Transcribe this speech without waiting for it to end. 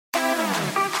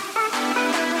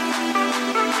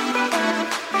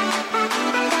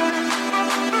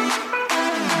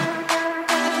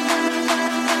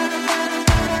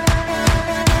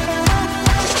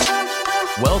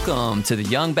Welcome to the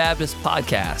Young Baptist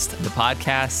Podcast, the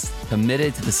podcast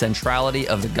committed to the centrality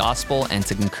of the gospel and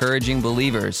to encouraging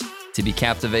believers to be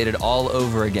captivated all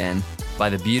over again by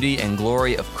the beauty and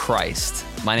glory of Christ.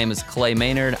 My name is Clay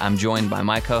Maynard. I'm joined by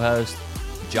my co-host,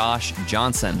 Josh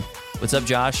Johnson. What's up,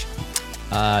 Josh?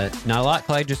 Not a lot,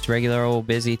 Clay. Just regular old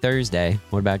busy Thursday.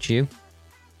 What about you?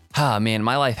 Ah, man,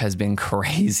 my life has been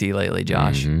crazy lately,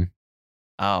 Josh. Mm-hmm.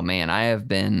 Oh, man,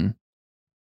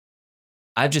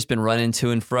 I've just been running to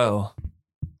and fro,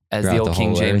 as Throughout the old the King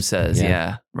whole James earth? says. Yeah.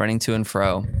 Yeah, running to and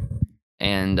fro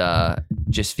and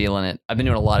just feeling it. I've been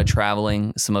doing a lot of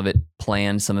traveling, some of it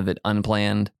planned, some of it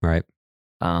unplanned. Right.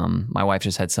 My wife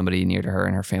just had somebody near to her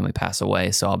and her family pass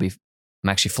away, so I'm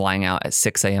actually flying out at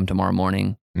 6 a.m. tomorrow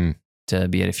morning to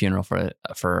be at a funeral for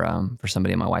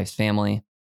somebody in my wife's family.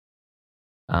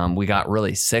 We got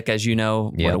really sick, as you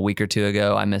know, Yep. a week or two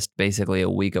ago. I missed basically a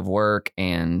week of work,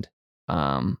 and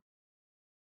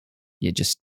you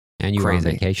just And you were on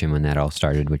Crazy. vacation when that all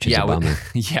started, which is a bummer.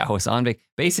 I was on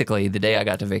basically the day I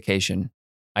got to vacation,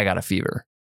 I got a fever,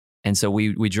 and so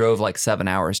we drove like 7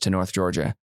 hours to North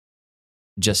Georgia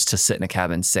just to sit in a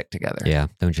cabin sick together. Yeah.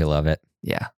 Don't you love it?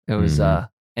 Yeah, it was. Mhm.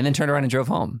 And then turned around and drove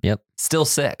home. Yep. Still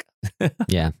sick.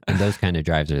 Yeah. And those kind of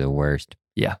drives are the worst.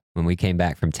 Yeah. When we came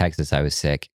back from Texas, I was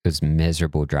sick. It was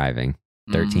miserable driving,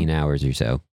 13 hours or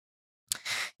so.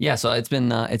 Yeah, so it's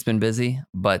been busy,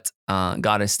 but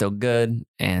God is still good,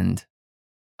 and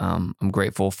I'm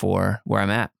grateful for where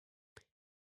I'm at.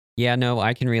 Yeah, no,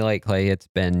 I can relate, Clay. It's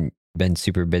been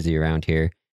super busy around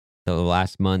here. The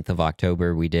last month of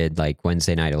October, we did like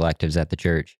Wednesday night electives at the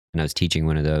church, and I was teaching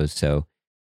one of those. So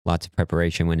lots of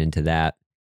preparation went into that.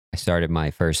 I started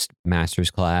my first master's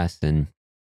class, and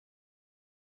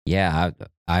yeah,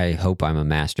 I hope I'm a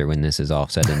master when this is all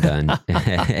said and done.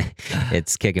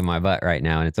 It's kicking my butt right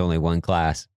now, and it's only one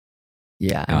class.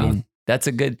 Yeah, I mean that's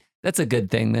a good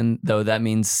thing. Then though that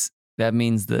means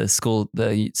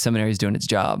the seminary is doing its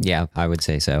job. Yeah, I would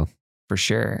say so. For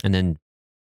sure. And then,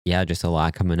 yeah, just a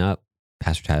lot coming up.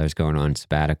 Pastor Tyler's going on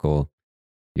sabbatical.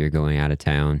 You're going out of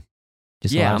town.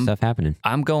 Just a lot of stuff happening.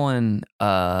 I'm going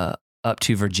up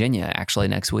to Virginia actually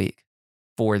next week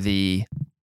for the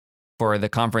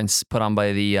conference put on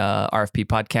by the RFP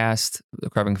podcast, the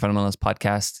Carbon Fundamentals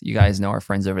podcast. You guys know our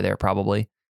friends over there probably.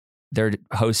 They're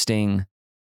hosting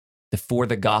the For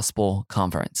the Gospel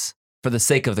conference, for the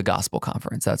sake of the gospel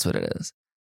conference. That's what it is.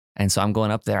 And so I'm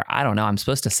going up there. I don't know. I'm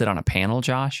supposed to sit on a panel,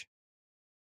 Josh.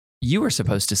 You were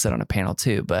supposed to sit on a panel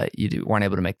too, but you weren't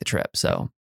able to make the trip.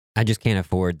 So I just can't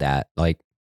afford that. Like,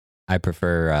 I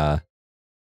prefer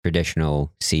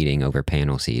traditional seating over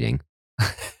panel seating.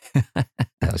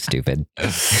 That was stupid.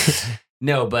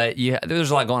 No, but there's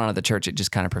a lot going on at the church. It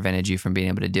just kind of prevented you from being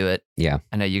able to do it. Yeah.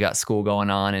 I know you got school going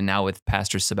on, and now with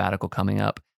pastor's sabbatical coming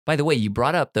up. By the way, you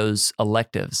brought up those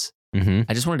electives. Mm-hmm.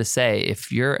 I just wanted to say,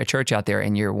 if you're a church out there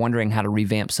and you're wondering how to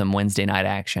revamp some Wednesday night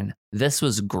action, this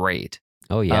was great.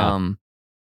 Oh, yeah.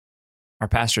 Our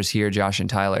pastors here, Josh and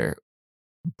Tyler,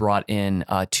 brought in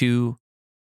two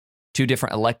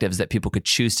different electives that people could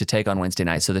choose to take on Wednesday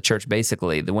night. So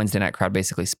the Wednesday night crowd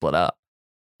basically split up.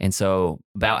 And so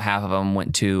about half of them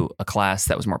went to a class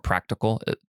that was more practical,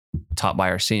 taught by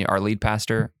our lead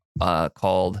pastor,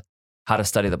 called How to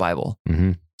Study the Bible.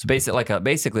 Mm-hmm. So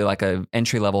basically like a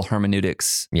entry-level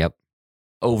hermeneutics Yep.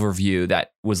 overview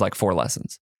that was like 4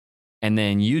 lessons. And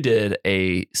then you did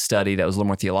a study that was a little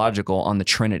more theological on the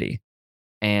Trinity.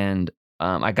 And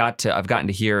I've gotten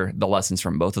to hear the lessons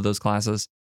from both of those classes,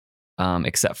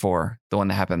 except for the one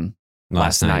that happened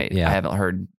last night. Yeah. I haven't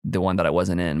heard the one that I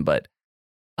wasn't in, but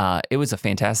it was a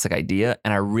fantastic idea,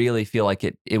 and I really feel like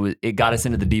it got us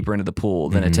into the deeper end of the pool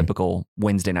than a typical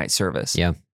Wednesday night service.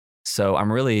 Yeah. So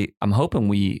I'm hoping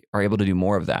we are able to do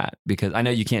more of that, because I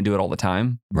know you can't do it all the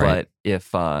time, Right. but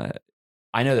if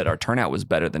I know that our turnout was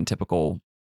better than typical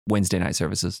Wednesday night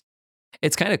services.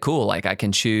 It's kind of cool. Like, I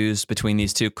can choose between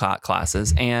these two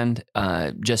classes, and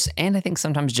I think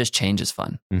sometimes just change is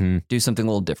fun. Mm-hmm. Do something a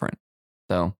little different.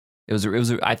 So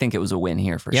I think it was a win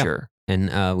here for sure.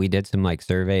 And we did some like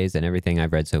surveys, and everything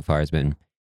I've read so far has been,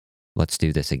 let's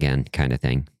do this again kind of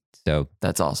thing. So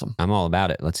That's awesome. I'm all about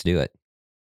it. Let's do it.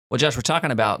 Well, Josh, we're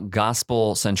talking about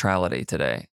gospel centrality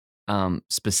today.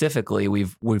 Specifically,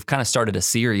 we've kind of started a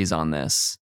series on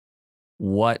this,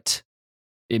 what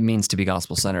it means to be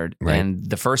gospel centered. Right. And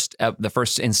the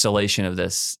first installation of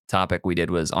this topic we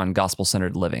did was on gospel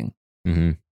centered living.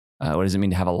 Mm-hmm. What does it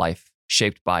mean to have a life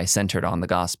shaped by, centered on the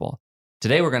gospel?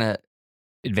 Today, we're going to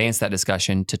advance that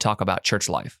discussion to talk about church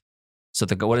life. So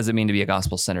what does it mean to be a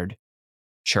gospel centered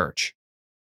church?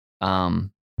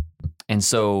 And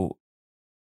so,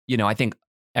 I think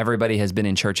everybody has been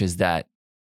in churches that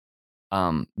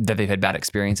that they've had bad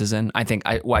experiences in. I think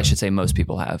I should say most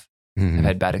people have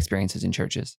had bad experiences in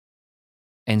churches.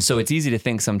 And so it's easy to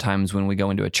think sometimes when we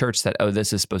go into a church that, oh,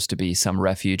 this is supposed to be some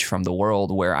refuge from the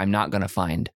world where I'm not going to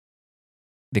find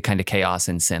the kind of chaos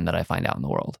and sin that I find out in the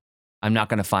world. I'm not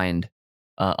going to find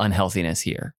unhealthiness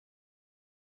here.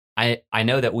 I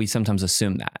know that we sometimes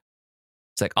assume that.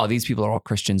 It's like, oh, these people are all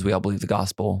Christians. We all believe the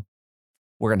gospel.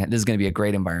 This is going to be a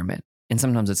great environment. And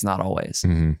sometimes it's not always.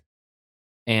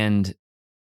 And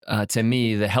to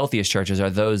me, the healthiest churches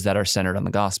are those that are centered on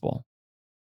the gospel.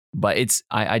 But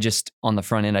I just, on the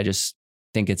front end, I just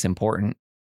think it's important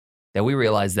that we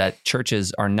realize that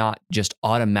churches are not just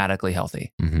automatically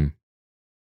healthy.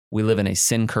 We live in a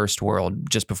sin-cursed world.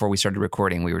 Just before we started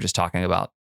recording, we were just talking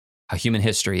about how human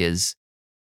history is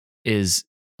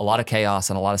a lot of chaos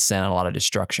and a lot of sin and a lot of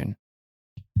destruction.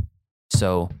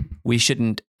 So we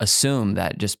shouldn't assume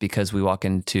that just because we walk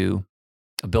into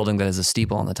a building that has a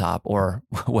steeple on the top, or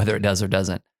whether it does or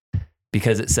doesn't,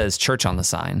 because it says church on the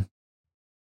sign,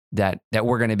 that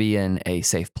we're going to be in a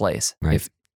safe place. Right.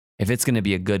 If it's going to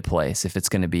be a good place, if it's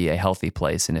going to be a healthy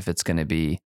place, and if it's going to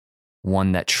be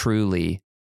one that truly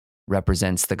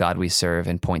represents the God we serve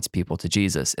and points people to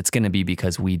Jesus, it's going to be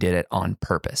because we did it on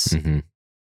purpose.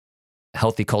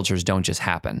 Healthy cultures don't just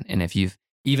happen. And if you've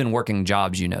even working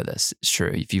jobs, you know this. It's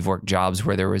true. If you've worked jobs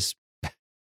where there was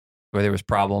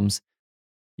problems,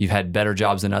 you've had better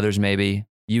jobs than others, maybe,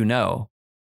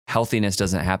 healthiness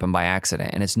doesn't happen by accident,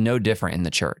 and it's no different in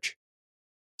the church.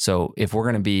 So if we're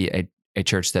going to be a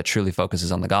church that truly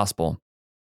focuses on the gospel,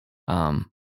 we're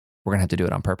going to have to do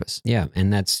it on purpose. Yeah,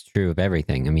 and that's true of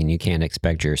everything. I mean, you can't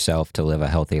expect yourself to live a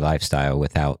healthy lifestyle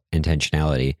without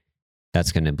intentionality.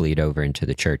 That's going to bleed over into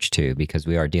the church too, because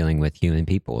we are dealing with human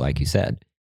people, like you said.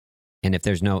 And if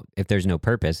there's no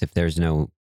purpose, if there's no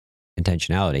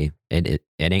intentionality, it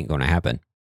ain't going to happen.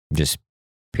 Just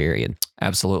period.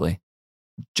 Absolutely.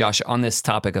 Josh, on this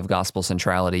topic of gospel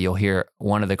centrality, you'll hear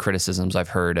one of the criticisms I've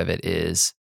heard of it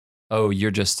is, oh,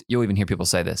 you'll even hear people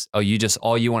say this, oh,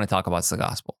 all you want to talk about is the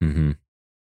gospel. And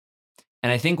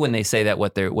I think when they say that,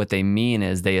 what they mean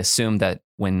is they assume that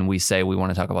when we say we want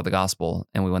to talk about the gospel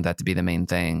and we want that to be the main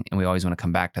thing, and we always want to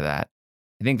come back to that,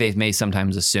 I think they may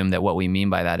sometimes assume that what we mean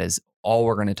by that is all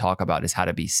we're going to talk about is how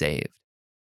to be saved.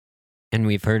 And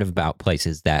we've heard about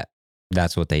places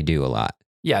that's what they do a lot.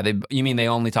 Yeah, you mean they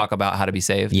only talk about how to be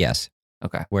saved? Yes.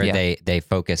 Okay. Where they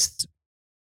focus,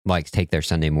 like, take their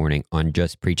Sunday morning on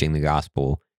just preaching the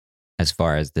gospel as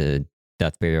far as the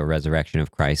death, burial, resurrection of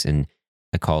Christ, and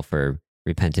a call for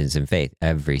repentance and faith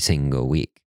every single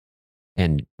week.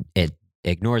 And it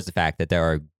ignores the fact that there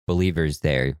are believers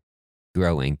there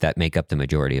growing that make up the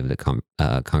majority of the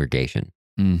congregation.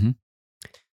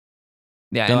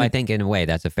 Yeah. So I think in a way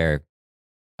that's a fair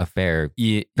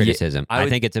criticism. I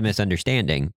think it's a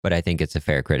misunderstanding, but I think it's a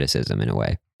fair criticism in a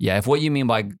way. Yeah, if what you mean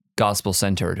by gospel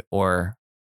centered or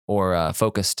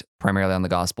focused primarily on the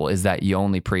gospel is that you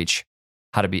only preach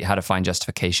how to find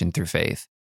justification through faith,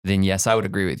 then yes, I would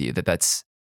agree with you that's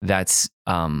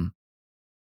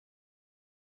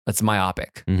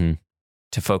myopic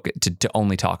to focus to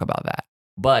only talk about that.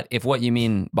 But if what you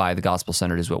mean by the gospel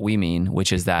centered is what we mean,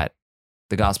 which is that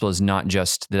the gospel is not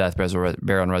just the death, burial,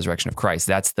 and resurrection of Christ.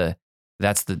 That's the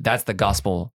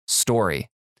gospel story.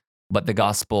 But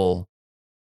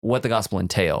what the gospel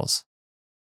entails,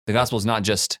 the gospel is not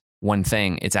just one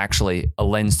thing. It's actually a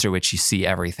lens through which you see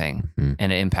everything,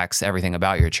 and it impacts everything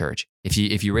about your church.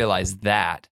 If you realize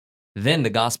that, then the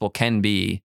gospel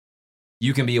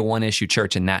you can be a one-issue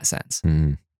church in that sense,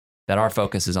 that our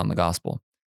focus is on the gospel.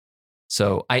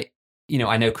 So I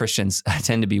know Christians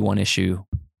tend to be one issue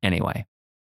anyway.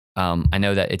 I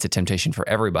know that it's a temptation for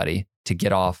everybody to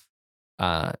get off,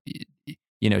 to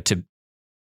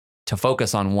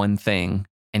focus on one thing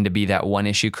and to be that one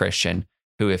issue Christian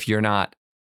who, if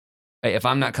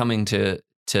I'm not coming to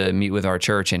meet with our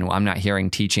church and I'm not hearing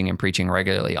teaching and preaching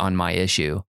regularly on my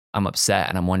issue, I'm upset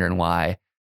and I'm wondering why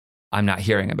I'm not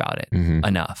hearing about it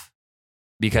enough,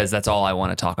 because that's all I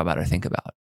want to talk about or think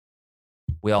about.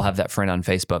 We all have that friend on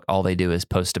Facebook. All they do is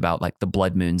post about like the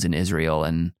blood moons in Israel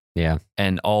and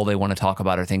all they want to talk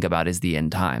about or think about is the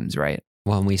end times, right?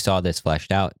 Well, and we saw this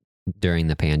fleshed out during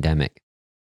the pandemic,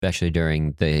 especially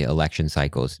during the election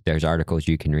cycles. There's articles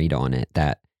you can read on it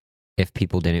that if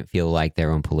people didn't feel like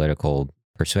their own political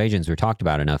persuasions were talked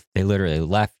about enough, they literally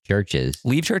leave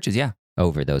churches, yeah,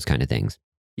 over those kind of things.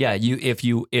 Yeah, if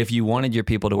you wanted your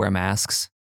people to wear masks,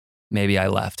 maybe I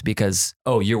left because,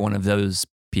 oh, you're one of those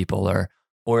people,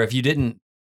 or if you didn't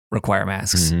require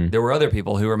masks, there were other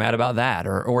people who were mad about that,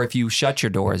 or if you shut your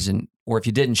doors or if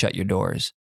you didn't shut your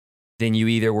doors, then you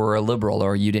either were a liberal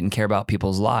or you didn't care about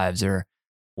people's lives, or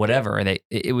whatever.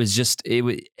 It was just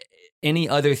any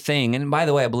other thing. And by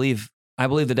the way, I believe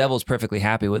the devil is perfectly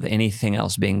happy with anything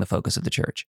else being the focus of the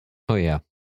church. Oh yeah.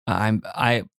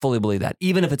 I fully believe that,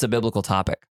 even if it's a biblical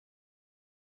topic,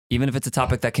 even if it's a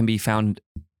topic that can be found,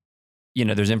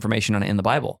 there's information on it in the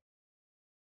Bible.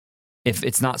 If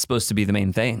it's not supposed to be the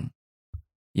main thing,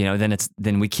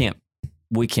 then we can't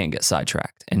get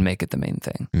sidetracked and make it the main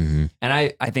thing. Mm-hmm.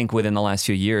 And I think within the last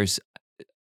few years,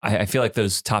 I feel like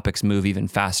those topics move even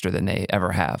faster than they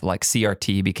ever have. Like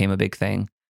CRT became a big thing,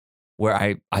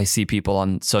 where I see people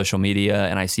on social media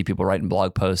and I see people writing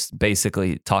blog posts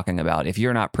basically talking about, if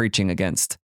you're not preaching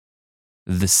against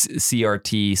the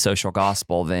CRT social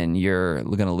gospel, then you're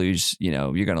going to lose,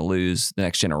 you're going to lose the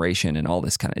next generation and all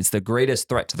this kind of, it's the greatest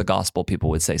threat to the gospel. People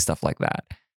would say stuff like that.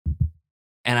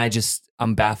 And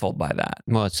I'm baffled by that.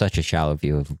 Well, it's such a shallow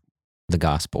view of the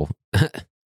gospel.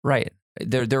 Right.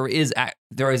 There is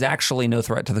actually no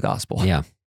threat to the gospel. Yeah.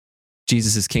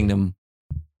 Jesus' kingdom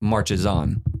marches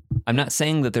on. I'm not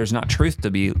saying that there's not truth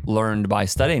to be learned by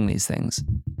studying these things,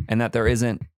 and that there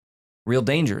isn't real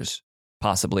dangers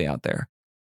possibly out there.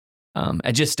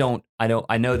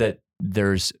 I know that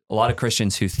there's a lot of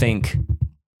Christians who think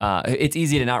it's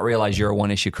easy to not realize you're a one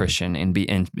issue Christian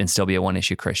and still be a one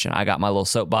issue Christian. I got my little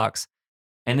soapbox.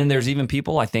 And then there's even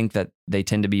people, I think, that they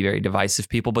tend to be very divisive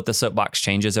people, but the soapbox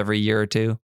changes every year or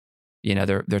two.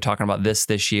 They're talking about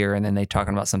this year, and then they're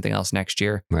talking about something else next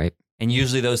year. Right. And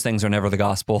usually those things are never the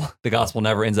gospel. The gospel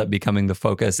never ends up becoming the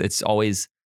focus. It's always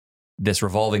this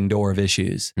revolving door of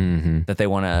issues Mm-hmm. that they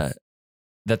want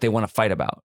to fight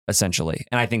about, essentially.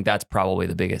 And I think that's probably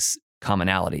the biggest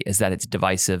commonality, is that it's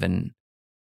divisive and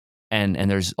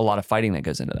there's a lot of fighting that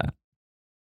goes into that.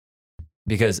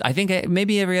 Because I think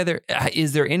maybe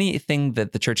is there anything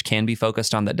that the church can be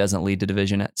focused on that doesn't lead to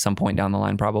division at some point down the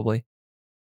line? Probably.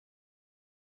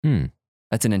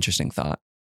 That's an interesting thought.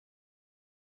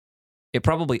 It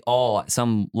probably all at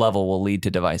some level will lead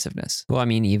to divisiveness. Well, I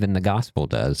mean, even the gospel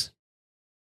does.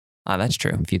 That's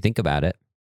true. If you think about it.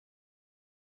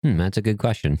 That's a good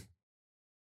question.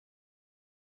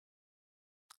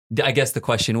 I guess the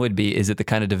question would be, is it the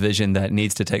kind of division that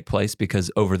needs to take place because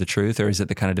over the truth, or is it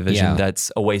the kind of division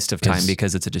that's a waste of time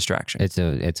because it's a distraction?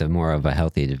 It's a more of a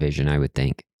healthy division, I would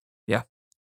think. Yeah.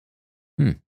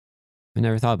 I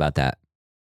never thought about that.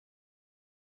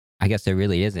 I guess there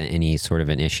really isn't any sort of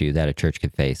an issue that a church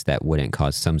could face that wouldn't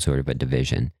cause some sort of a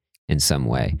division in some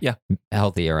way. Yeah.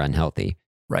 Healthy or unhealthy.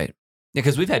 Right.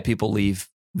 Because we've had people leave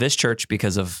this church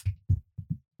because of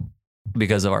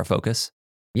our focus.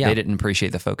 Yeah. They didn't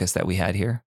appreciate the focus that we had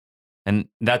here. And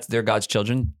they're God's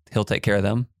children. He'll take care of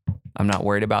them. I'm not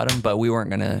worried about them, but we weren't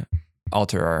going to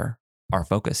alter our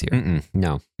focus here.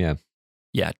 No. Yeah.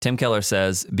 Yeah. Tim Keller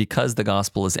says, because the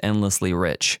gospel is endlessly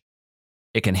rich,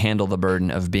 it can handle the burden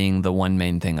of being the one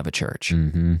main thing of a church.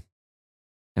 Mm-hmm.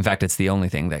 In fact, it's the only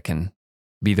thing that can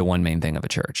be the one main thing of a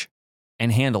church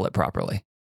and handle it properly.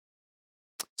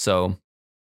 So,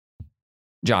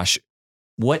 Josh,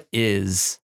 what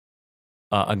is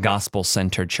a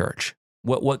gospel-centered church?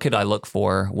 What could I look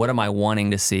for? What am I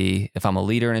wanting to see if I'm a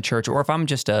leader in a church, or if I'm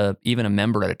just even a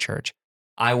member at a church?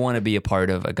 I want to be a part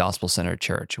of a gospel-centered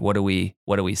church. What do we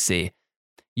see?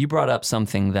 You brought up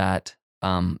something that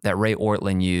Ray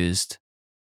Ortlund used,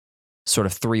 sort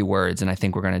of 3 words, and I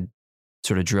think we're going to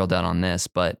sort of drill down on this.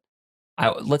 But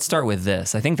let's start with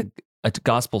this. I think a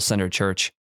gospel-centered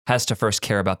church has to first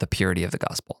care about the purity of the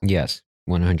gospel. Yes,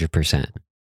 100%.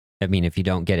 I mean, if you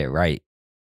don't get it right,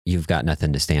 you've got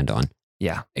nothing to stand on.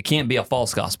 Yeah. It can't be a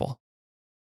false gospel.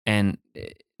 And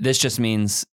this just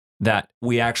means that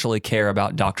we actually care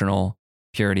about doctrinal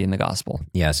purity in the gospel.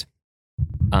 Yes.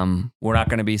 We're not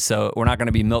going to be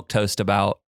milquetoast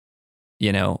about,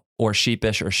 or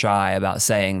sheepish or shy about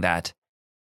saying that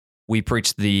we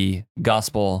preach the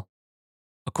gospel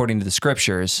according to the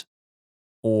scriptures,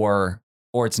 or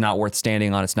it's not worth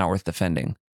standing on, it's not worth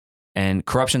defending. And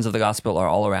corruptions of the gospel are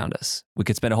all around us. We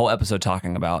could spend a whole episode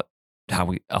talking about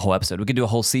we could do a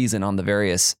whole season on the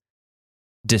various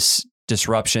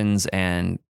disruptions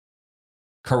and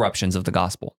corruptions of the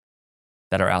gospel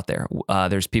that are out there.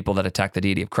 There's people that attack the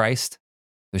deity of Christ.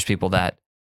 There's people that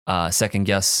second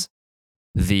guess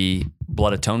the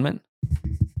blood atonement.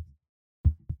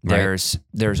 Right.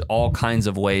 There's all kinds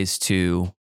of ways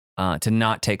to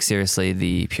not take seriously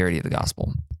the purity of the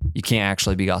gospel. You can't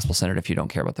actually be gospel-centered if you don't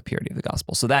care about the purity of the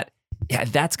gospel. So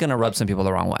that's going to rub some people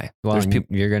the wrong way. Well,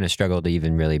 you're going to struggle to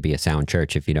even really be a sound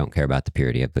church if you don't care about the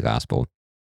purity of the gospel.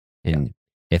 And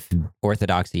if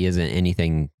orthodoxy isn't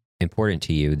anything important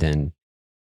to you, then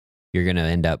you're going to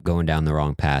end up going down the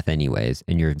wrong path anyways,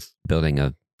 and you're building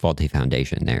a faulty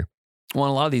foundation there. Well,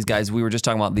 a lot of these guys, we were just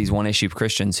talking about these one issue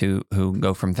Christians who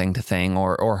go from thing to thing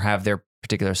or have their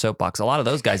particular soapbox. A lot of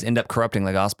those guys end up corrupting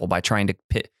the gospel by trying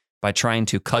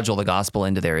to cudgel the gospel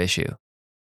into their issue.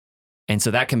 And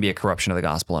so that can be a corruption of the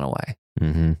gospel in a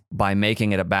way by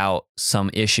making it about some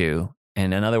issue.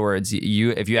 And in other words, if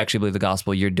you actually believe the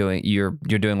gospel, you're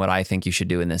doing what I think you should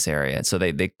do in this area. So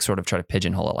they sort of try to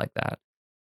pigeonhole it like that.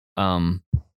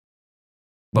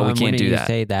 But we can't do that.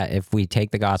 Say that if we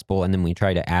take the gospel and then we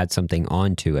try to add something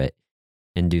onto it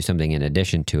and do something in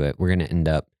addition to it, we're going to end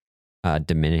up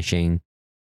diminishing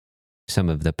some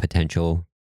of the potential,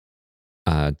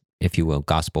 if you will,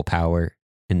 gospel power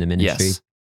in the ministry. Yes,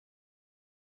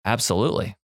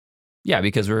 absolutely. Yeah,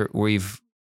 because we've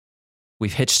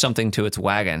hitched something to its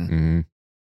wagon.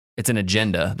 It's an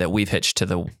agenda that we've hitched to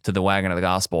the wagon of the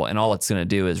gospel, and all it's going to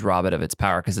do is rob it of its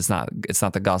power because it's not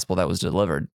the gospel that was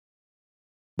delivered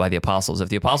by the apostles. If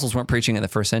the apostles weren't preaching in the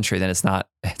first century, then it's not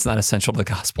essential to the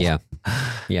gospel.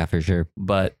 Yeah, for sure.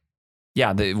 But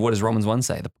yeah, what does Romans 1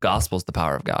 say? The gospel is the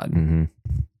power of God.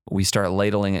 We start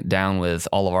ladling it down with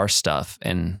all of our stuff,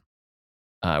 and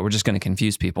we're just going to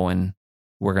confuse people, and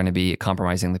we're going to be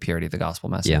compromising the purity of the gospel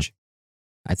message.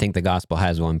 I think the gospel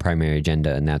has one primary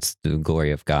agenda, and that's the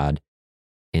glory of God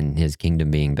and his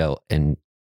kingdom being built. And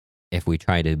if we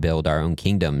try to build our own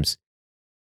kingdoms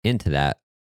into that,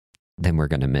 then we're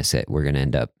going to miss it. We're going to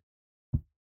end up,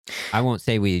 I won't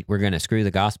say we're going to screw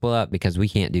the gospel up because we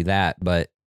can't do that,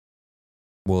 but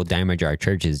we'll damage our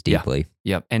churches deeply.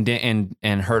 Yep. And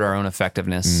hurt our own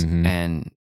effectiveness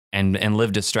and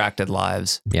live distracted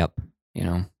lives. Yep.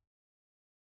 Now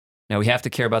we have to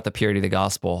care about the purity of the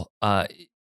gospel.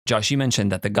 Josh, you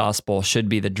mentioned that the gospel should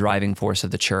be the driving force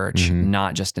of the church,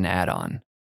 not just an add-on.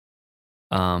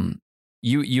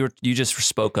 You just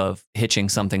spoke of hitching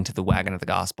something to the wagon of the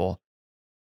gospel.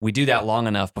 We do that long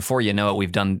enough, before you know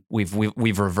it,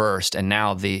 we've reversed, and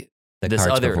now the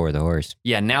cart's before the horse.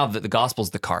 Yeah, now the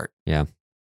gospel's the cart. Yeah,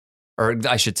 or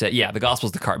I should say, the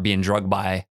gospel's the cart being drugged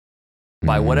by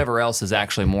whatever else is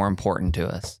actually more important to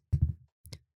us.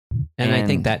 And I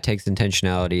think that takes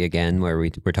intentionality again, where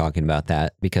we're talking about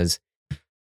that, because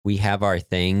we have our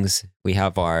things, we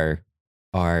have our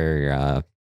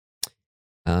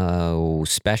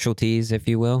specialties, if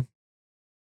you will,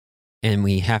 and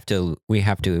we have to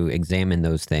examine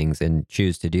those things and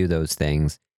choose to do those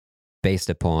things based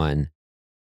upon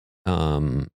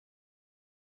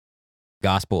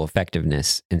gospel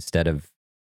effectiveness instead of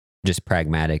just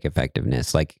pragmatic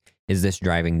effectiveness. Like, is this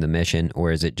driving the mission,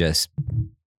 or is it just,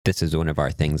 this is one of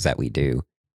our things that we do?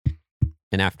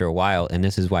 And after a while, and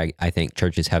this is why I think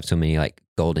churches have so many like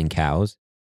golden cows,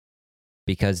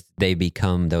 because they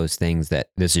become those things that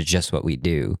this is just what we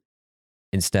do,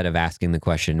 instead of asking the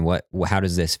question, how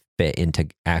does this fit into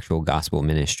actual gospel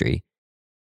ministry,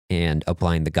 and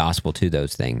applying the gospel to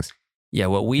those things. Yeah,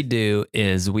 what we do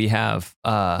is we have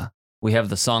the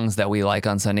songs that we like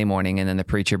on Sunday morning, and then the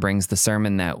preacher brings the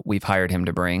sermon that we've hired him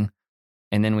to bring.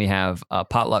 And then we have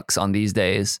potlucks on these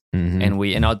days, and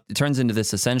it turns into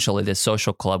this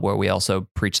social club where we also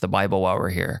preach the Bible while we're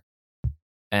here.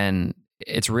 And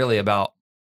it's really about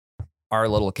our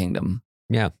little kingdom.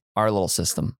 Yeah. Our little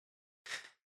system.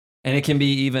 And it can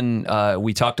be even,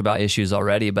 we talked about issues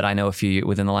already, but I know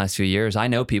within the last few years, I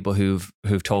know people who've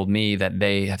told me that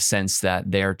they have sensed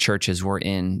that their churches were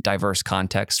in diverse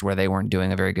contexts where they weren't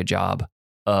doing a very good job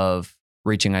of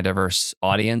reaching a diverse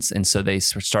audience. And so they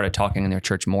started talking in their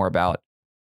church more about,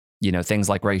 things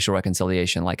like racial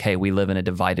reconciliation, like, hey, we live in a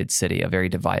divided city, a very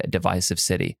divisive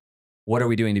city. What are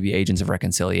we doing to be agents of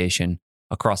reconciliation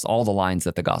across all the lines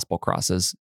that the gospel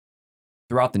crosses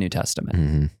throughout the New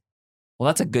Testament? Well,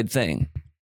 that's a good thing.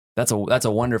 That's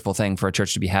a wonderful thing for a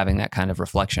church to be having that kind of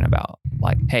reflection about.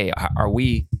 Like, hey, are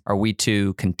we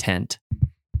too content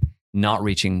not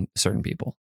reaching certain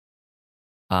people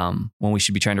when we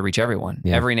should be trying to reach everyone,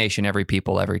 every nation, every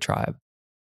people, every tribe?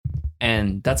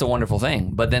 And that's a wonderful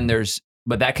thing. But then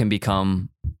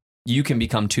you can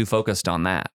become too focused on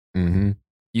that.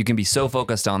 You can be so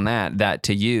focused on that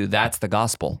to you, that's the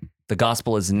gospel. The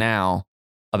gospel is now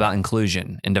about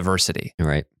inclusion and diversity.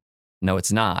 Right. No,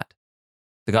 it's not.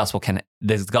 The gospel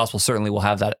certainly will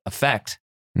have that effect,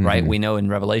 right? We know in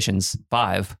Revelations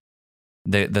 5,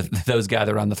 those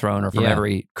gathered on the throne are from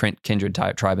every kindred,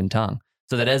 tribe, and tongue.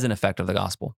 So that is an effect of the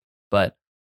gospel. But,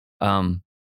 and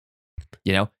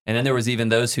then there was even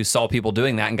those who saw people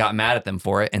doing that and got mad at them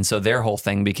for it. And so their whole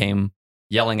thing became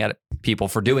yelling at people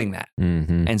for doing that.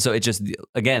 And so it just,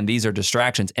 again, these are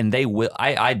distractions, and they will,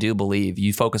 I do believe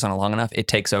you focus on it long enough, it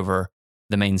takes over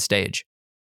the main stage.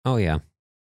 Oh, yeah.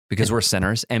 Because we're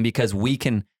sinners, and because we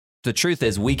can the truth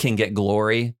is we can get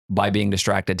glory by being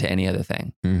distracted to any other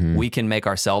thing. Mhm. We can make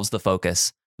ourselves the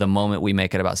focus the moment we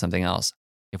make it about something else.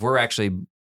 If we're actually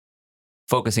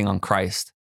focusing on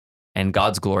Christ and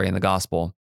God's glory in the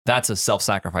gospel, that's a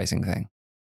self-sacrificing thing.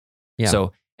 Yeah.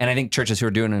 So, and I think churches who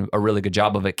are doing a really good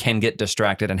job of it can get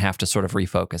distracted and have to sort of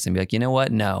refocus and be like, you know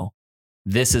what? No,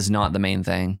 this is not the main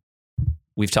thing.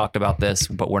 We've talked about this,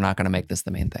 but we're not going to make this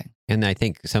the main thing. And I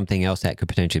think something else that could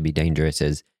potentially be dangerous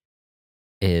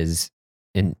is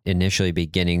initially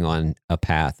beginning on a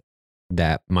path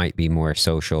that might be more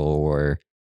social or,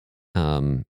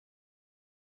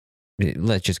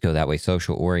 let's just go that way,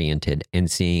 social oriented, and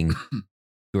seeing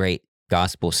great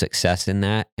gospel success in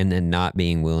that, and then not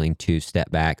being willing to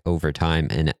step back over time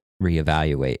and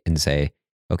reevaluate and say,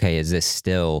 okay,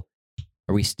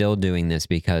 are we still doing this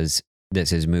because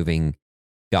this is moving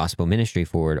gospel ministry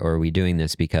forward, or are we doing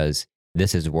this because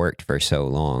this has worked for so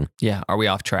long? Yeah. Are we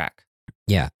off track?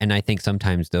 Yeah. And I think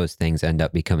sometimes those things end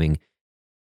up becoming,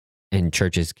 and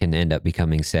churches can end up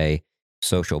becoming, say,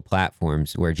 social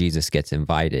platforms where Jesus gets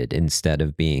invited instead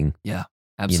of being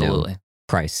Absolutely.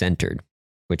 Christ-centered,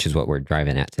 which is what we're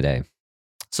driving at today.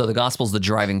 So the gospel's the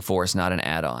driving force, not an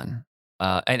add-on.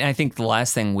 And I think the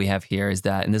last thing we have here is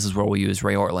that, and this is where we use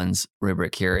Ray Ortland's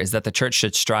rubric here, is that the church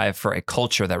should strive for a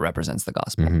culture that represents the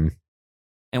gospel. Mm-hmm.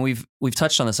 And we've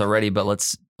touched on this already, but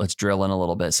let's drill in a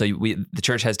little bit. So the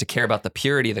church has to care about the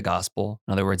purity of the gospel.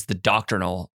 In other words, it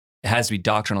has to be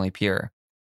doctrinally pure,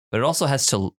 but it also has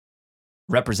to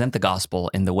represent the gospel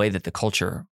in the way that the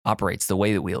culture operates, the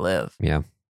way that we live. Yeah.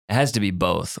 It has to be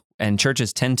both. And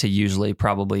churches tend to usually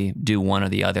probably do one or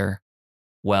the other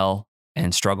well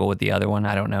and struggle with the other one.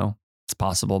 I don't know. It's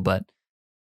possible, but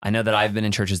I know that I've been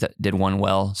in churches that did one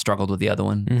well, struggled with the other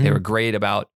one. Mm-hmm. They were great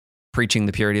about preaching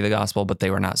the purity of the gospel, but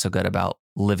they were not so good about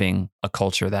living a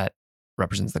culture that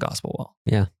represents the gospel well.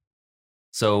 Yeah.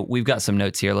 So we've got some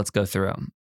notes here. Let's go through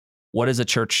them. What is a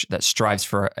church that strives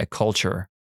for a culture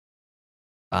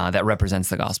that represents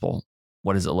the gospel?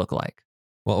 What does it look like?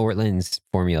 Well, Ortland's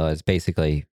formula is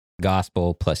basically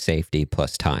gospel plus safety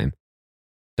plus time.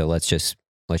 So let's just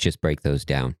break those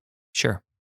down. Sure.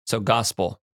 So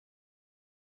gospel.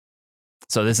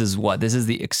 So this is what? This is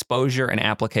the exposure and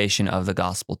application of the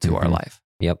gospel to our life.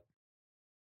 Yep.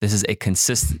 This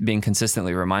is being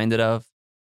consistently reminded of,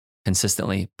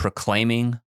 consistently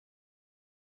proclaiming,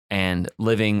 and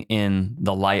living in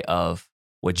the light of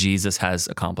what Jesus has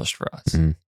accomplished for us.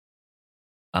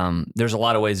 Mm-hmm. There's a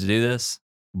lot of ways to do this,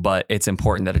 but it's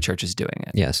important that a church is doing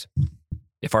it. Yes.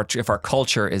 If our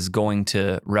culture is going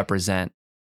to represent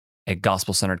a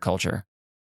gospel-centered culture,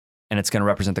 and it's going to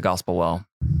represent the gospel well,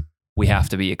 we have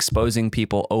to be exposing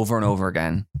people over and over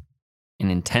again in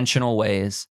intentional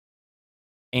ways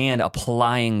and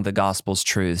applying the gospel's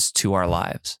truths to our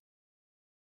lives.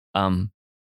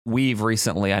 We've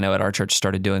recently, I know at our church,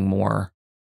 started doing more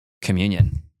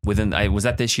communion. Was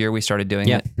that this year we started doing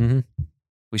it? Mm-hmm.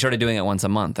 We started doing it once a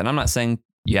month. And I'm not saying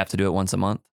you have to do it once a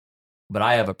month, but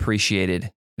I have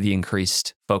appreciated the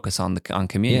increased focus on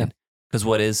communion. Because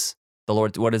what is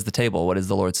the table? What is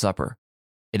the Lord's Supper?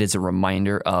 It is a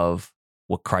reminder of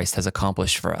what Christ has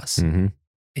accomplished for us. Mm-hmm.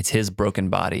 It's his broken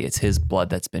body. It's his blood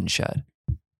that's been shed.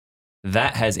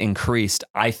 That has increased,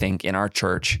 I think, in our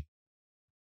church,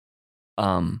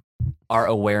 our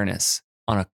awareness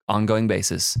on an ongoing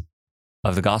basis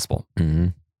of the gospel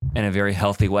in a very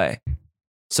healthy way.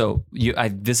 So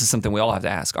this is something we all have to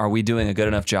ask. Are we doing a good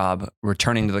enough job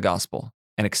returning to the gospel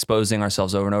and exposing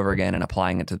ourselves over and over again and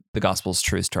applying it to the gospel's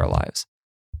truths to our lives?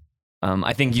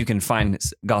 I think you can find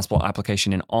gospel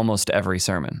application in almost every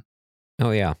sermon.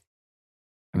 Oh, yeah.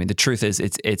 I mean, the truth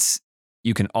is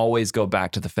you can always go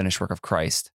back to the finished work of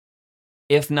Christ.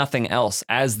 If nothing else,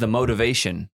 as the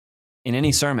motivation in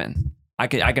any sermon. I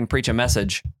can preach a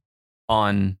message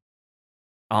on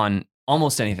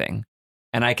almost anything,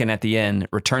 and I can at the end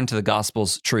return to the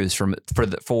gospel's truths for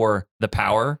the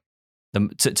power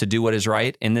to do what is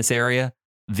right in this area,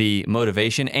 the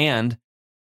motivation, and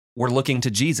we're looking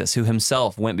to Jesus, who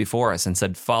himself went before us and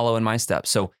said, "Follow in my steps."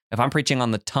 So if I'm preaching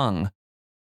on the tongue,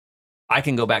 I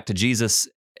can go back to Jesus,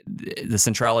 the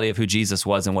centrality of who Jesus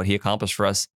was and what he accomplished for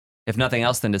us, if nothing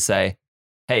else than to say,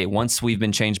 hey, once we've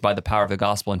been changed by the power of the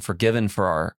gospel and forgiven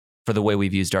for the way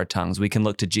we've used our tongues, we can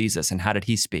look to Jesus. And how did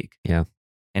he speak? Yeah.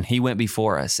 And he went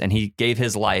before us and he gave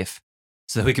his life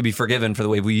so that we could be forgiven for the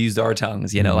way we used our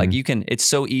tongues. You know, like it's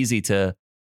so easy to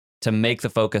make the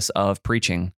focus of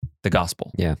preaching the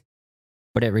gospel. Yeah.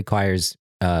 But it requires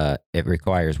work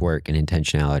and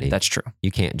intentionality. That's true.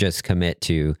 You can't just commit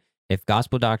to, if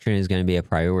gospel doctrine is going to be a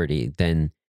priority,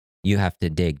 then you have to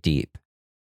dig deep.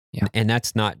 Yeah. And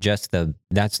that's not just the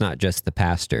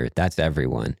pastor, that's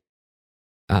everyone.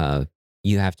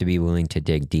 you have to be willing to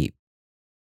dig deep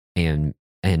and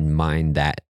mine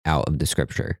that out of the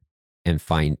scripture and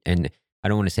find, and I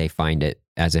don't want to say find it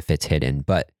as if it's hidden,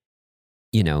 but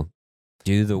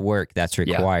do the work that's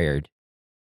required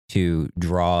to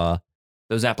draw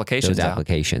those applications out.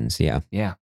 Yeah.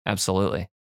 Yeah, absolutely.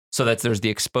 So there's the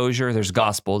exposure, there's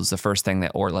gospel is the first thing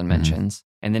that Ortlund mentions.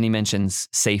 And then he mentions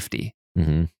safety.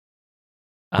 Mm-hmm.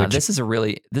 This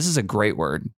is a great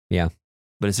word. Yeah.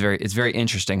 But it's very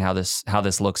interesting how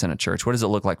this looks in a church. What does it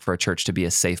look like for a church to be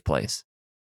a safe place?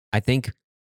 I think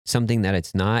something that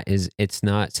it's not is it's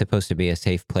not supposed to be a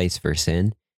safe place for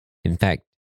sin. In fact,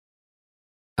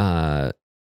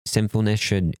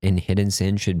 sinfulness and hidden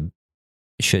sin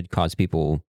should cause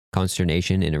people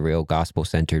consternation in a real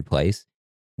gospel-centered place,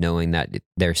 knowing that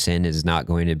their sin is not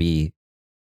going to be,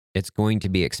 it's going to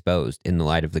be exposed in the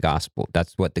light of the gospel.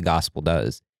 That's what the gospel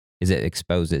does, is it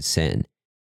exposes sin.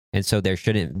 And so there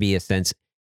shouldn't be a sense,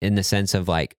 in the sense of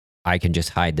like, I can just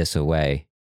hide this away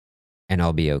and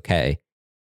I'll be okay.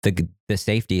 The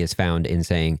safety is found in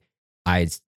saying, I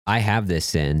have this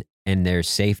sin, and there's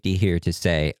safety here to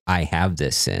say, I have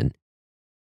this sin.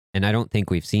 And I don't think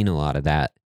we've seen a lot of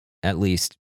that, at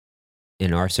least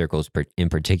in our circles in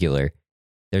particular.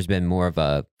 There's been more of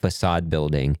a facade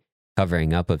building,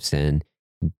 covering up of sin.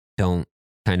 Don't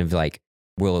kind of like,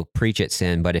 we'll preach at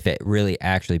sin, but if it really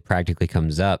actually practically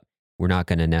comes up, we're not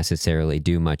going to necessarily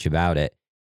do much about it.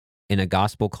 In a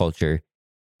gospel culture,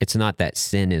 it's not that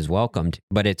sin is welcomed,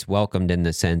 but it's welcomed in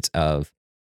the sense of,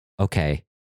 okay,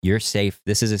 you're safe.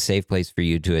 This is a safe place for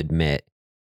you to admit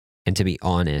and to be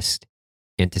honest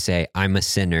and to say, I'm a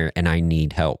sinner and I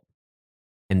need help.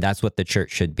 And that's what the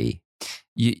church should be.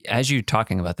 As you're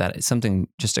talking about that, something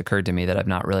just occurred to me that I've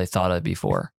not really thought of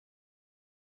before.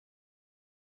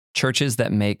 Churches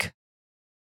that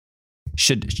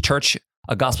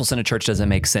a gospel-centered church doesn't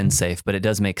make sin safe, but it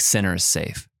does make sinners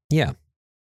safe. Yeah.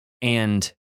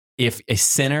 And if a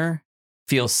sinner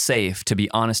feels safe to be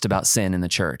honest about sin in the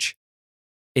church,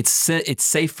 it's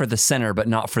safe for the sinner, but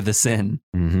not for the sin,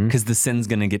 because the sin's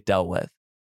going to get dealt with.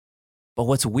 But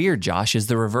what's weird, Josh, is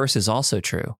the reverse is also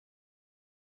true.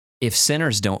 If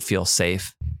sinners don't feel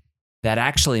safe, that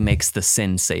actually makes the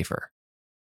sin safer.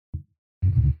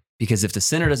 Because if the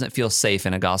sinner doesn't feel safe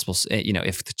in a gospel,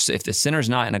 if the sinner's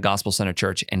not in a gospel-centered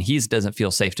church and he doesn't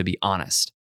feel safe to be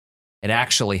honest, it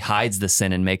actually hides the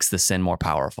sin and makes the sin more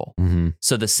powerful. Mm-hmm.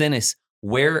 So the sin is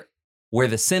where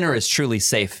the sinner is truly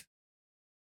safe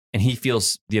and he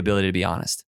feels the ability to be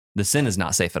honest. The sin is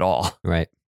not safe at all. Right.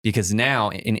 Because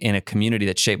now in a community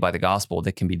that's shaped by the gospel,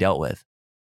 that can be dealt with.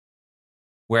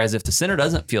 Whereas if the sinner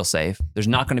doesn't feel safe, there's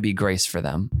not going to be grace for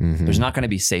them. Mm-hmm. There's not going to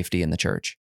be safety in the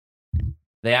church.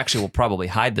 They actually will probably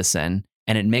hide the sin,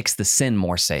 and it makes the sin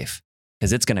more safe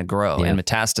because it's going to grow and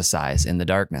metastasize in the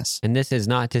darkness. And this is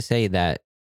not to say that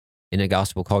in a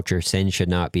gospel culture, sin should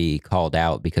not be called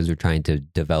out because we're trying to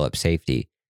develop safety.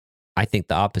 I think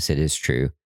the opposite is true.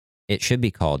 It should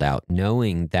be called out,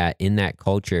 knowing that in that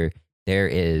culture, there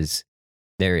is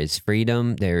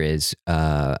freedom, there is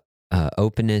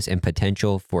openness and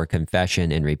potential for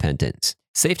confession and repentance.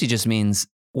 Safety just means,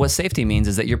 what safety means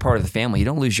is that you're part of the family. You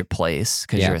don't lose your place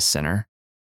because you're a sinner.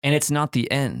 And it's not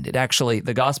the end.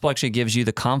 The gospel actually gives you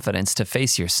the confidence to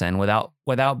face your sin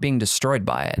without being destroyed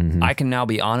by it. Mm-hmm. I can now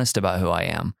be honest about who I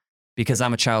am because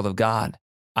I'm a child of God.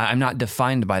 I'm not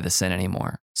defined by the sin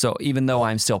anymore. So even though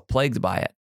I'm still plagued by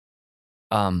it,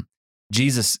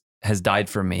 Jesus has died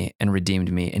for me and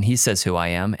redeemed me, and he says who I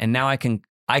am. And now I can,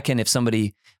 if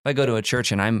I go to a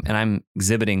church and I'm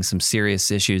exhibiting some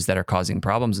serious issues that are causing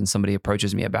problems and somebody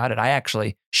approaches me about it, I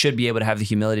actually should be able to have the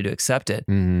humility to accept it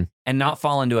and not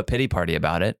fall into a pity party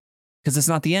about it, because it's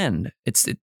not the end.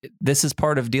 This is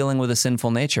part of dealing with a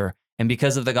sinful nature. And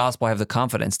because of the gospel, I have the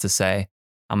confidence to say,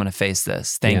 I'm going to face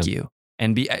this. Thank you.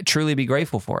 And truly be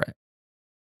grateful for it.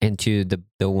 And to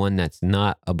the one that's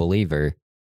not a believer,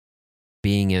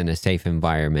 being in a safe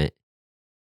environment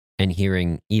and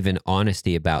hearing even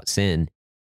honesty about sin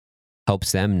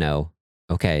helps them know,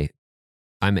 okay,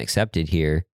 I'm accepted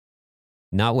here,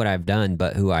 not what I've done,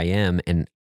 but who I am. And,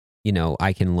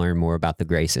 I can learn more about the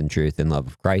grace and truth and love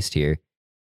of Christ here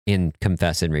and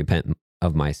confess and repent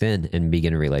of my sin and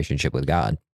begin a relationship with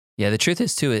God. Yeah, the truth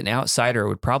is too, an outsider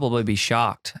would probably be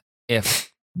shocked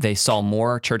if they saw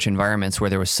more church environments where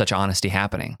there was such honesty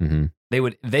happening. Mm-hmm.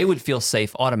 They would feel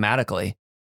safe automatically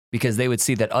because they would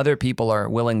see that other people are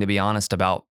willing to be honest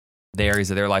about the areas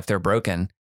of their life they're broken.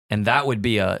 And that would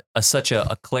be such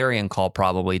a clarion call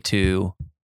probably to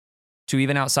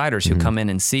even outsiders who come in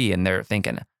and see, and they're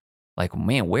thinking like,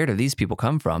 man, where do these people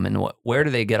come from? And where do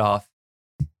they get off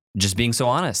just being so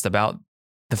honest about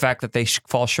the fact that they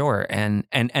fall short and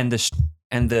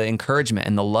the encouragement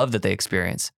and the love that they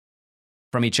experience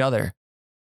from each other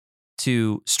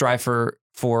to strive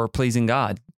for pleasing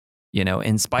God,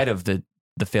 in spite of the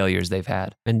failures they've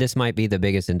had. And this might be the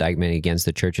biggest indictment against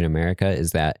the church in America,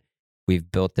 is that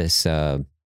we've built this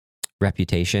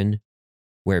reputation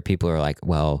where people are like,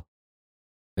 well,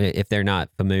 if they're not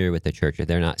familiar with the church, if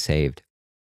they're not saved,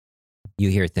 you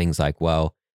hear things like,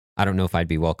 well, I don't know if I'd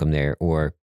be welcome there,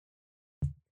 or,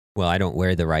 well, I don't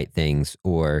wear the right things,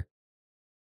 or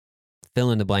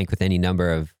fill in the blank with any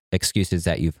number of excuses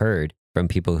that you've heard from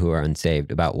people who are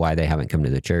unsaved about why they haven't come to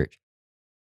the church.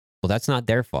 Well, that's not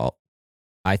their fault.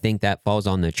 I think that falls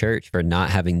on the church for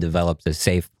not having developed a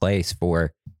safe place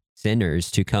for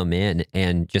sinners to come in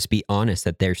and just be honest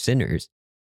that they're sinners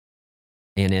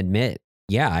and admit,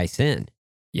 yeah, I sinned.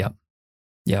 Yep.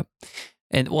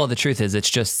 And well, the truth is, it's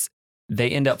just, they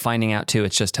end up finding out too,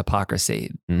 it's just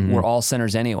hypocrisy. Mhm. We're all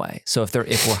sinners anyway. So if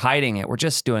we're hiding it, we're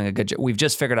just doing a good job. We've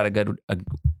just figured out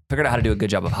how to do a good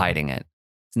job of hiding it.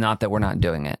 It's not that we're not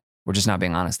doing it. We're just not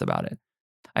being honest about it.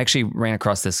 I actually ran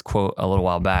across this quote a little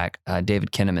while back.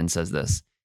 David Kinnaman says this.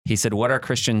 He said, "What are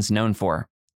Christians known for?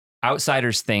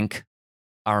 Outsiders think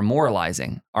our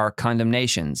moralizing, our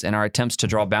condemnations, and our attempts to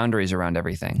draw boundaries around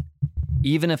everything.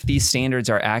 Even if these standards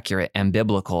are accurate and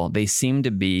biblical, they seem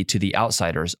to be, to the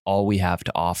outsiders, all we have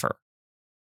to offer.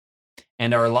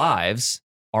 And our lives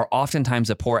are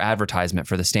oftentimes a poor advertisement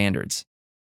for the standards.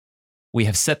 We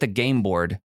have set the game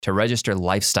board to register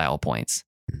lifestyle points.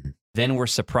 Then we're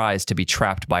surprised to be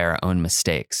trapped by our own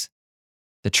mistakes.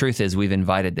 The truth is, we've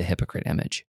invited the hypocrite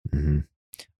image."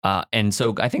 Mm-hmm. And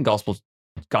so I think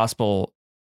gospel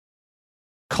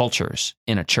cultures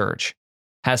in a church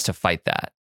has to fight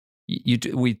that.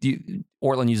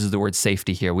 Ortlund uses the word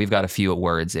safety here. We've got a few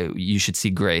words. You should see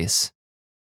grace.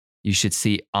 You should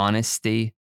see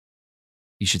honesty.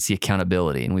 You should see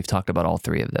accountability. And we've talked about all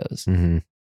three of those. Mm-hmm.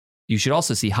 You should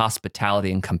also see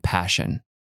hospitality and compassion.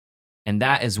 And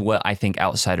that is what I think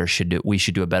outsiders should do. We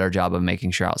should do a better job of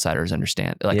making sure outsiders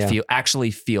understand, actually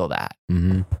feel that.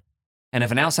 Mm-hmm. And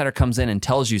if an outsider comes in and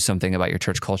tells you something about your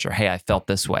church culture, hey, I felt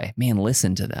this way, man,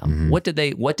 listen to them. Mm-hmm. What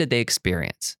did they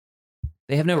experience?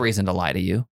 They have no reason to lie to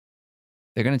you.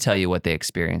 They're going to tell you what they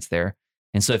experienced there.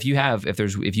 And so if you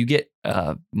get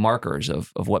markers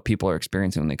of what people are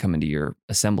experiencing when they come into your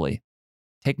assembly,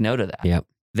 take note of that. Yep.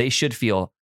 They should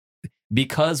feel,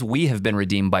 because we have been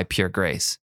redeemed by pure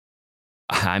grace,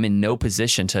 I'm in no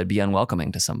position to be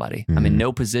unwelcoming to somebody. Mm-hmm. I'm in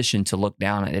no position to look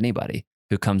down at anybody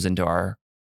who comes into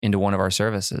one of our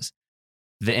services.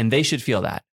 And they should feel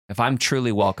that. If I'm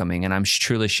truly welcoming and I'm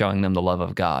truly showing them the love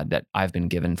of God that I've been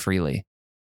given freely,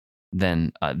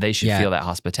 then they should feel that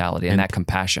hospitality and that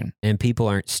compassion. And people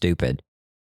aren't stupid.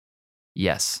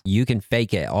 Yes. You can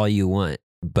fake it all you want,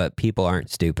 but people aren't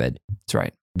stupid. That's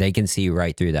right. They can see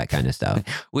right through that kind of stuff.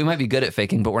 We might be good at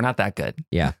faking, but we're not that good.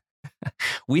 Yeah.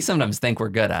 We sometimes think we're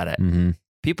good at it. Mm-hmm.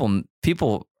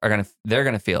 People are they're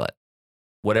gonna feel it,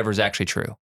 whatever's actually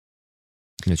true.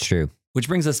 It's true. Which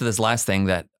brings us to this last thing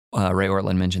that Ray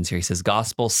Ortlund mentions here. He says,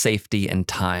 gospel, safety, and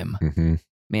time. Mm-hmm.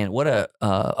 Man, what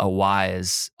a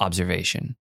wise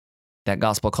observation. That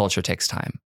gospel culture takes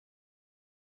time.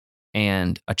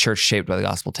 And a church shaped by the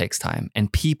gospel takes time.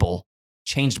 And people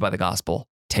changed by the gospel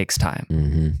takes time.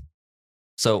 Mm-hmm.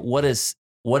 So what does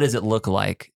it look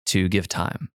like to give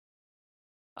time?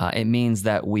 It means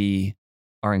that we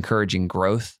are encouraging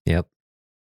growth. Yep.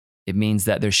 It means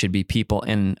that there should be people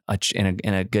in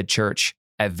a good church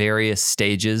at various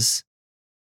stages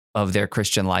of their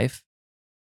Christian life,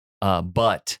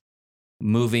 but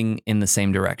moving in the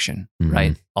same direction, Mm-hmm.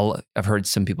 right? I've heard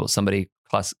somebody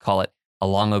call it a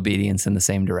long obedience in the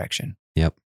same direction.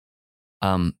 Yep.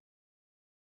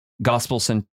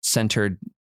 Gospel-centered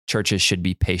churches should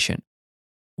be patient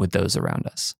with those around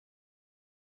us.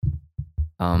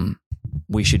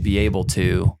 We should be able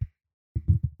to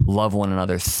love one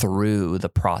another through the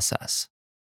process,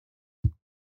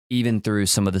 even through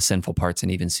some of the sinful parts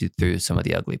and even through some of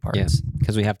the ugly parts. Yeah,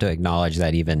 because we have to acknowledge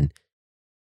that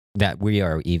we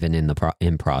are even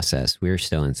in process. We're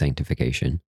still in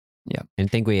sanctification. Yeah. And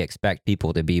think we expect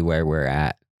people to be where we're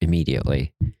at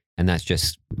immediately. And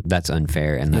that's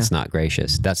unfair and that's not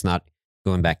gracious. That's not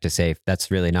going back to safe.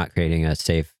 That's really not creating a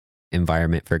safe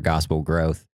environment for gospel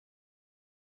growth.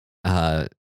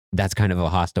 That's kind of a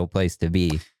hostile place to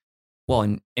be.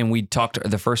 Well, and we talked,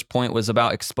 the first point was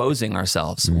about exposing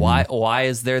ourselves. Mm-hmm. Why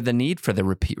is there the need for the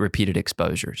repeated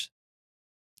exposures?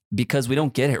 Because we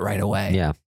don't get it right away.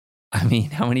 Yeah. I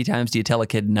mean, how many times do you tell a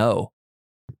kid no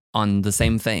on the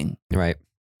same thing? Right.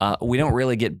 We don't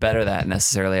really get better at that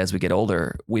necessarily as we get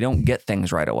older. We don't get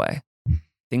things right away.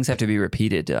 things have to be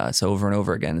repeated to us over and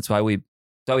over again. That's why we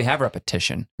have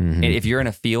repetition. Mhm. If you're in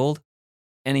a field,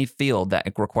 any field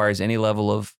that requires any level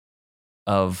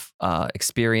of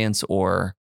experience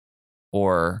or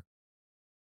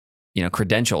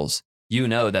credentials,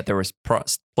 that there was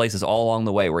places all along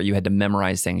the way where you had to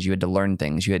memorize things, you had to learn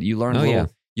things, you learned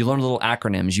little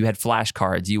acronyms, you had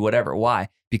flashcards, you whatever. Why?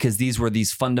 Because these were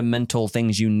these fundamental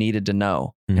things you needed to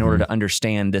know in order to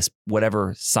understand this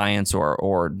whatever science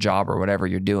or job or whatever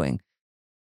you're doing.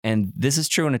 And this is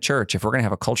true in a church. If we're going to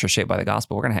have a culture shaped by the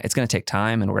gospel, it's going to take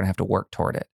time, and we're going to have to work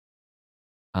toward it.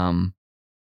 Do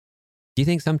you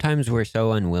think sometimes we're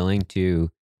so unwilling to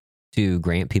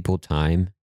grant people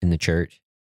time in the church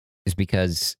is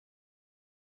because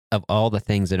of all the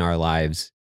things in our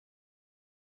lives?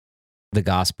 The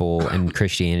gospel and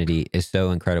Christianity is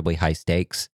so incredibly high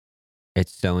stakes.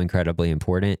 It's so incredibly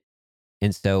important.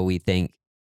 And so we think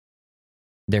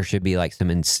there should be like some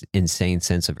insane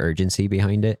sense of urgency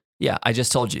behind it. Yeah, I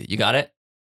just told you. You got it?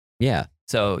 Yeah.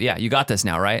 So, yeah, you got this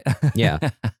now, right? Yeah.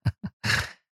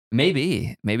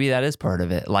 Maybe that is part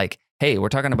of it. Like, hey, we're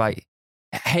talking about,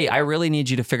 hey, I really need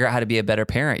you to figure out how to be a better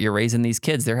parent. You're raising these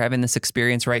kids. They're having this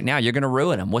experience right now. You're going to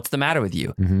ruin them. What's the matter with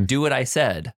you? Mhm. Do what I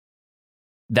said.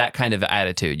 That kind of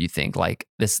attitude, you think, like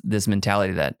this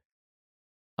mentality that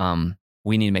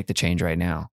we need to make the change right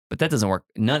now. But that doesn't work.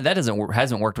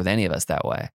 Hasn't worked with any of us that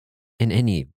way. In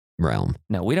any realm.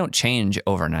 No, we don't change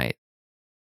overnight.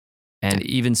 And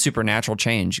even supernatural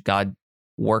change, God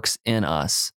works in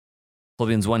us.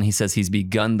 Philippians 1, he says he's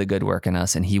begun the good work in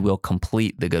us and he will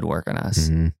complete the good work in us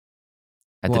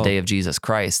at the day of Jesus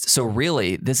Christ. So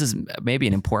really, this is maybe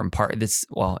an important part. It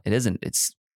isn't.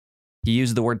 He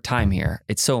used the word time here.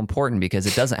 It's so important because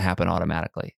it doesn't happen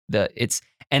automatically. It's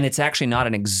actually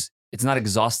not it's not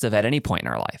exhaustive at any point in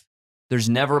our life. There's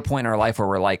never a point in our life where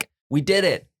we're like, we did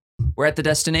it. We're at the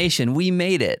destination. We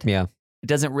made it. Yeah. It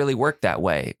doesn't really work that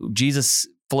way.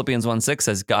 Philippians 1:6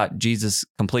 says Jesus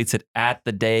completes it at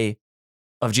the day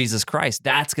of Jesus Christ.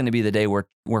 That's going to be the day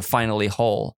we're finally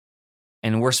whole.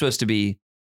 And we're supposed to be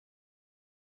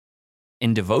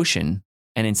in devotion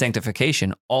and in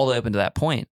sanctification all the way up until that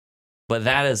point. But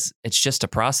it's just a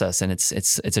process, and it's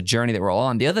a journey that we're all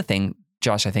on. The other thing,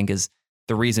 Josh, I think is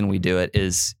the reason we do it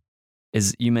is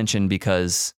you mentioned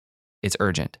because it's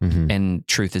urgent and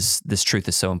this truth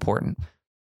is so important,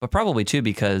 but probably too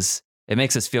because it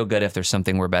makes us feel good if there's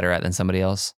something we're better at than somebody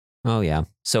else. Oh yeah.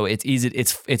 So it's easy.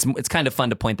 It's kind of fun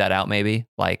to point that out. Maybe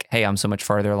like, hey, I'm so much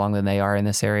farther along than they are in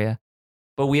this area.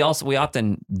 But we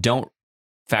often don't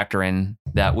factor in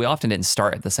that we often didn't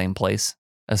start at the same place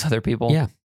as other people. Yeah.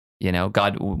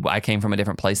 God, I came from a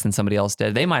different place than somebody else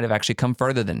did. They might have actually come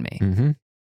further than me.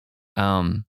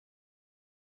 Mm-hmm.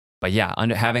 But yeah,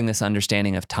 having this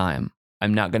understanding of time,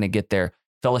 I'm not going to get there.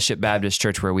 Fellowship Baptist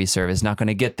Church, where we serve, is not going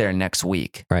to get there next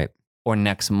week, right, or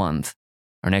next month,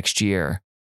 or next year.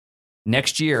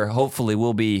 Next year, hopefully,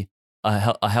 we'll be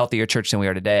a healthier church than we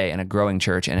are today, and a growing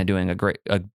church, and doing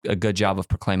a good job of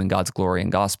proclaiming God's glory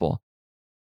and gospel.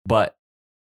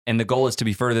 And the goal is to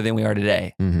be further than we are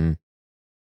today. Mm-hmm.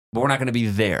 But we're not going to be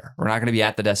there. We're not going to be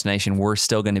at the destination. We're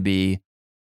still going to be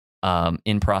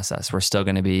in process. We're still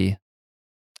going to be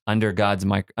in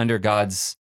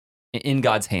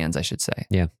God's hands, I should say.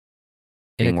 Yeah.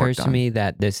 It occurs to me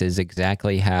that this is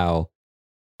exactly how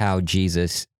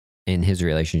Jesus in his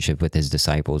relationship with his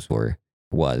disciples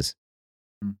was.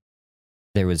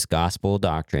 There was gospel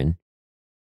doctrine.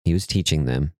 He was teaching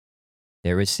them.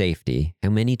 There was safety. How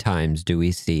many times do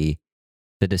we see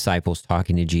the disciples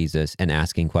talking to Jesus and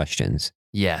asking questions?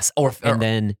 Yes. Or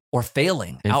failing.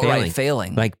 Outright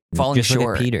failing. Like falling just short.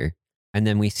 Look at Peter. And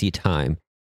then we see time.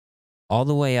 All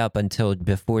the way up until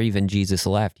before even Jesus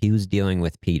left, he was dealing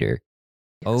with Peter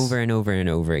over and over and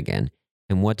over again.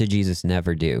 And what did Jesus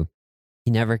never do?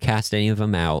 He never cast any of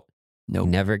them out. Nope.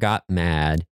 He never got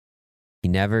mad. He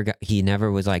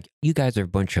never was like, you guys are a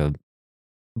bunch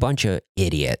of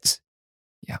idiots.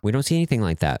 Yeah. We don't see anything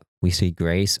like that. We see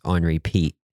grace on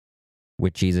repeat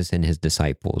with Jesus and his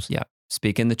disciples. Yeah.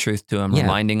 Speaking the truth to them,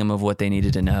 reminding them of what they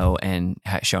needed to know, and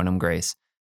showing them grace.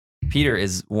 Peter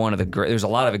is one of the great. There's a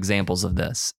lot of examples of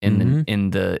this in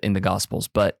the Gospels,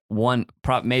 but one,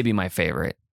 maybe my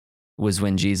favorite, was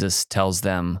when Jesus tells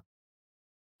them,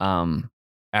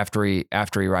 after he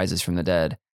rises from the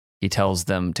dead, he tells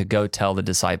them to go tell the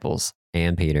disciples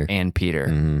and Peter.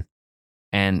 Mm-hmm.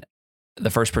 And the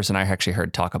first person I actually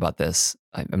heard talk about this,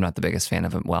 I'm not the biggest fan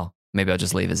of him. Well, maybe I'll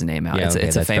just leave his name out. Yeah,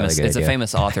 it's a famous author.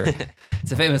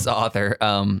 It's a famous author.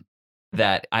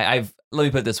 That let me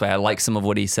put it this way. I like some of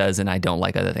what he says, and I don't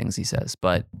like other things he says,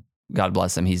 but God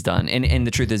bless him. He's done. And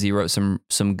the truth is, he wrote some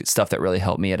stuff that really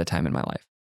helped me at a time in my life.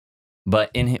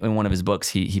 But in one of his books,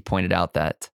 he pointed out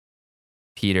that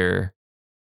Peter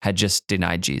had just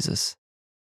denied Jesus.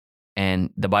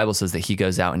 And the Bible says that he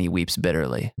goes out and he weeps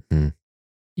bitterly. Mhm.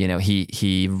 You know,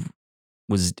 he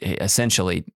was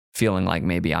essentially feeling like,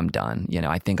 maybe I'm done. You know,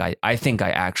 I think I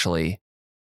might actually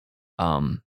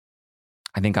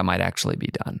be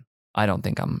done. I don't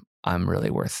think I'm really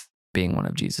worth being one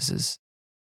of Jesus's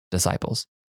disciples.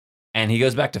 And he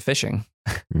goes back to fishing.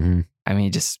 Mhm. I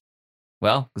mean,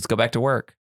 let's go back to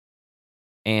work.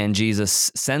 And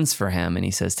Jesus sends for him and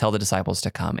he says, tell the disciples to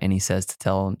come. And he says to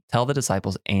tell the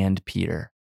disciples and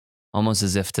Peter, almost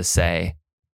as if to say,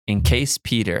 in case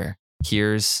Peter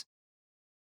hears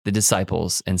the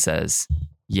disciples and says,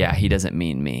 yeah, he doesn't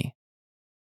mean me,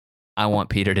 I want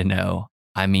Peter to know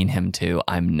I mean him too.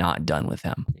 I'm not done with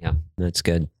him. Yeah, that's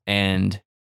good. And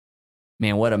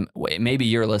man, maybe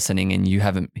you're listening and you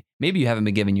haven't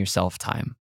been giving yourself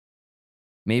time.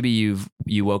 Maybe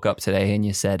you woke up today and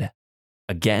you said,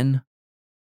 again,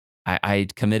 I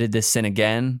committed this sin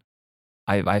again.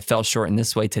 I fell short in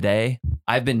this way today.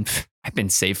 I've been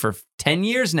saved for 10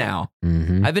 years now.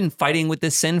 Mhm. I've been fighting with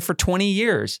this sin for 20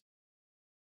 years.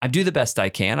 I do the best I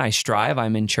can. I strive.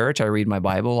 I'm in church. I read my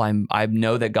Bible. I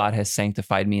know that God has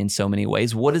sanctified me in so many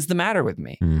ways. What is the matter with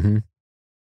me? Mhm.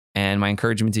 And my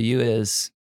encouragement to you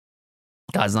is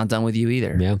God's not done with you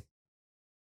either. Yeah.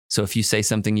 So if you say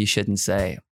something you shouldn't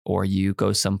say, or you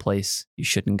go someplace you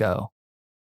shouldn't go,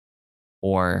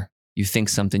 or you think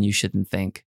something you shouldn't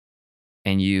think,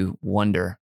 and you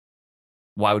wonder,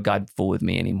 why would God fool with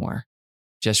me anymore?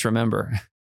 Just remember,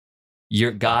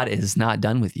 your God is not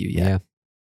done with you yet. Yeah.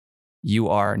 You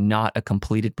are not a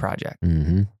completed project.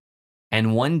 Mhm.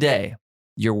 And one day,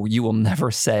 you will never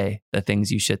say the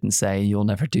things you shouldn't say. You'll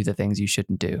never do the things you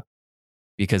shouldn't do,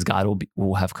 because God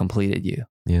will have completed you.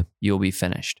 Yeah. You'll be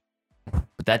finished.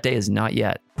 But that day is not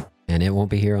yet. And it won't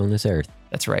be here on this earth.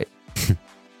 That's right.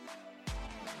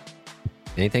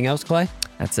 Anything else, Clay?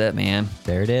 That's it, man.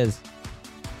 There it is.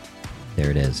 There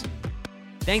it is.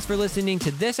 Thanks for listening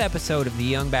to this episode of the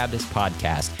Young Baptist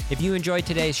Podcast. If you enjoyed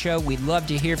today's show, we'd love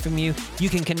to hear from you. You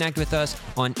can connect with us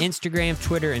on Instagram,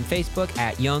 Twitter, and Facebook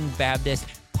at Young Baptist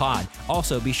Pod.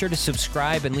 Also, be sure to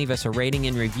subscribe and leave us a rating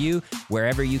and review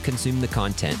wherever you consume the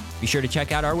content. Be sure to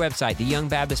check out our website,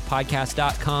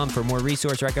 theyoungbaptistpodcast.com, for more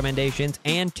resource recommendations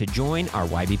and to join our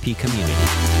YBP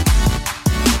community.